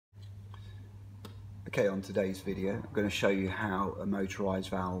Okay, on today's video I'm going to show you how a motorised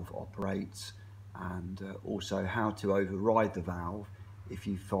valve operates and also how to override the valve if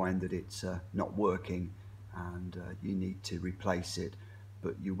you find that it's not working and you need to replace it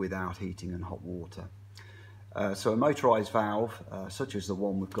but you're without heating and hot water. So a motorised valve such as the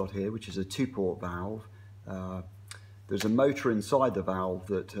one we've got here, which is a 2-port valve, there's a motor inside the valve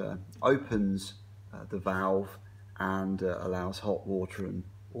that opens the valve and allows hot water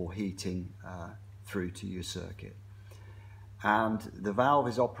or heating through to your circuit. And the valve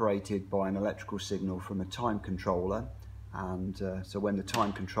is operated by an electrical signal from a time controller, and so when the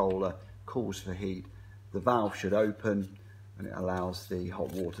time controller calls for heat, the valve should open and it allows the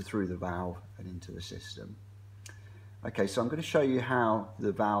hot water through the valve and into the system. Okay, so I'm going to show you how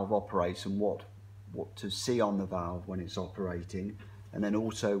the valve operates and what to see on the valve when it's operating, and then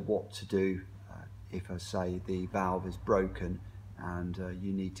also what to do if, I say, the valve is broken and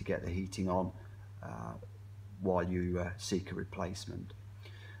you need to get the heating on while you seek a replacement.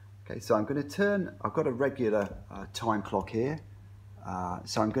 Okay, so I'm going to turn, I've got a regular time clock here,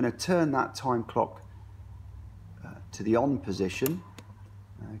 so I'm going to turn that time clock to the on position,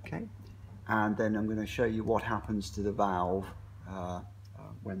 okay, and then I'm going to show you what happens to the valve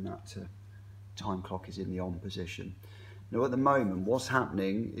when that time clock is in the on position. Now at the moment what's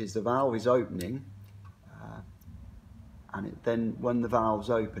happening is the valve is opening, and then when the valve's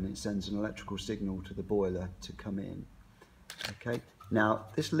open it sends an electrical signal to the boiler to come in. Okay, now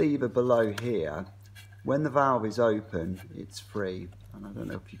this lever below here, when the valve is open it's free, and I don't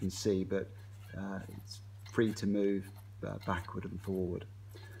know if you can see, but it's free to move backward and forward.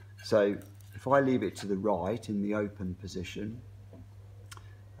 So if I leave it to the right in the open position,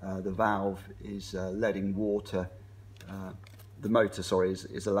 the valve is letting water, the motor, sorry,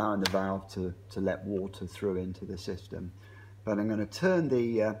 is allowing the valve to let water through into the system. But I'm going to turn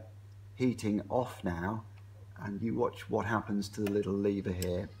the heating off now, and you watch what happens to the little lever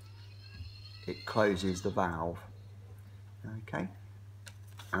here. It closes the valve. Okay,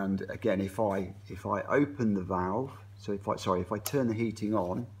 and again, if I open the valve, so if I turn the heating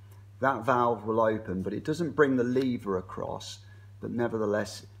on, that valve will open, but it doesn't bring the lever across, but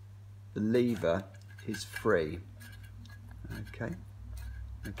nevertheless the lever is free. Okay,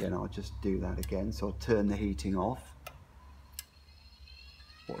 again I'll just do that again, so I'll turn the heating off,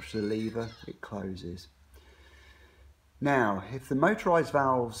 watch the lever, it closes. Now if the motorised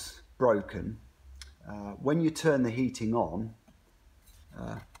valve's broken, when you turn the heating on,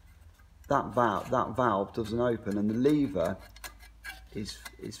 that valve doesn't open and the lever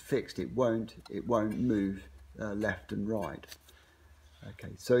is fixed, it won't move left and right.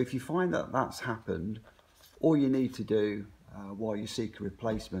 Okay, so if you find that that's happened, all you need to do while you seek a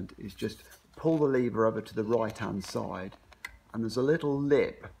replacement is just pull the lever over to the right hand side, and there's a little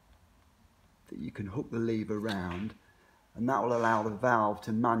lip that you can hook the lever round, and that will allow the valve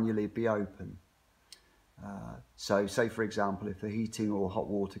to manually be open. So say for example if the heating or hot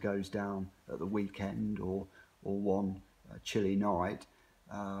water goes down at the weekend or one chilly night,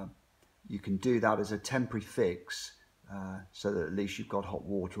 you can do that as a temporary fix so that at least you've got hot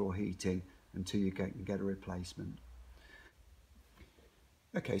water or heating until you can get a replacement.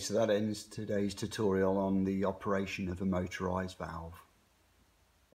 Okay, so that ends today's tutorial on the operation of a motorised valve.